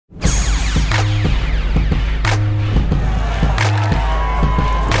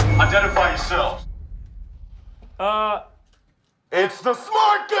the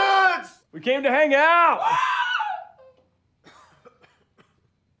smart kids! We came to hang out!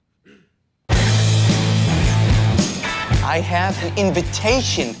 I have an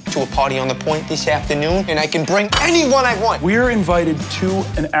invitation to a party on the point this afternoon, and I can bring anyone I want. We're invited to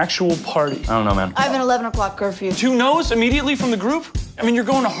an actual party. I don't know, man. I have an 11 o'clock curfew. 2 no's immediately from the group? I mean, you're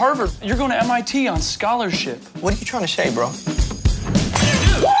going to Harvard. You're going to MIT on scholarship. What are you trying to say, bro?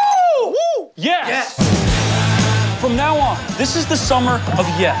 Woo! Woo! Yes! From now on, this is the summer of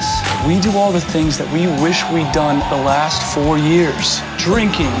yes. We do all the things that we wish we'd done the last 4 years.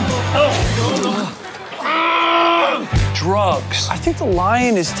 Drinking. Drugs. I think the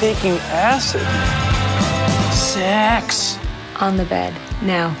lion is taking acid. Sex. On the bed,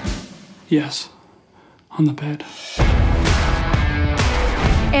 now. Yes, on the bed.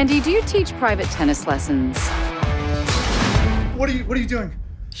 Andy, do you teach private tennis lessons? What are you doing?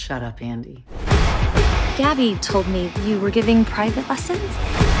 Shut up, Andy. Gabby told me you were giving private lessons.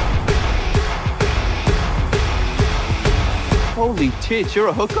 Holy tits, you're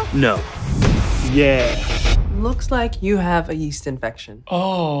a hooker? No. Yeah. Looks like you have a yeast infection.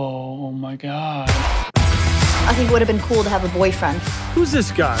 Oh my God. I think it would have been cool to have a boyfriend. Who's this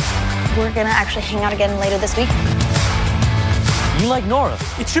guy? We're gonna actually hang out again later this week. You like Nora?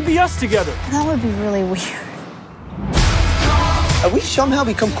 It should be us together. That would be really weird. Have we somehow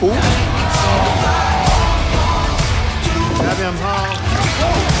become cool? Gabby, I'm home.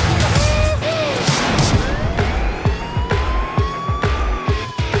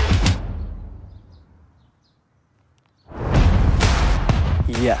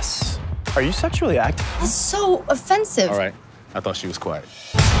 Yes. Are you sexually active? That's so offensive. All right, I thought she was quiet.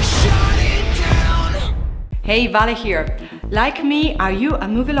 Hey, Vale here. Like me, are you a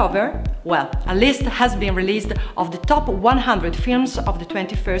movie lover? Well, a list has been released of the top 100 films of the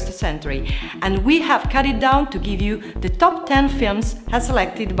 21st century, and we have cut it down to give you the top 10 films as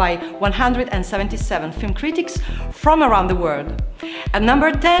selected by 177 film critics from around the world. At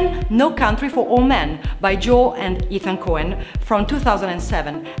number 10, No Country for Old Men by Joe and Ethan Coen from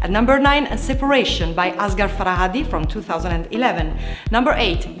 2007. At number 9, Separation by Asghar Farhadi from 2011. Number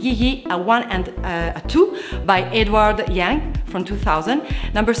 8, Yi Yi, a 1 and a 2 by Edward Yang from 2000.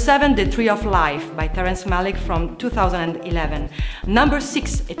 Number 7, The Tree of Life by Terrence Malick from 2011. Number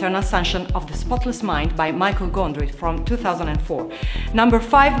 6, Eternal Sunshine of the Spotless Mind by Michael Gondry from 2004. Number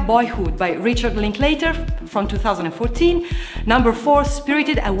 5, Boyhood by Richard Linklater from 2014. Number 4,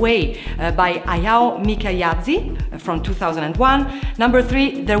 Spirited Away by Hayao Miyazaki from 2001. Number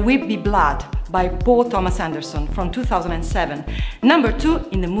 3, There Will Be Blood by Paul Thomas Anderson from 2007. Number 2,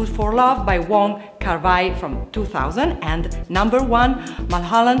 In the Mood for Love by Wong Kar-wai from 2000. And number 1,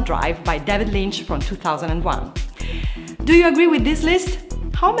 Mulholland Drive by David Lynch from 2001. Do you agree with this list?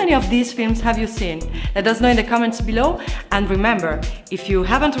 How many of these films have you seen? Let us know in the comments below, and remember, if you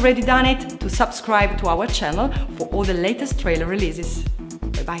haven't already done it, to subscribe to our channel for all the latest trailer releases.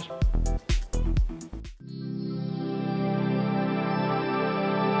 Bye bye!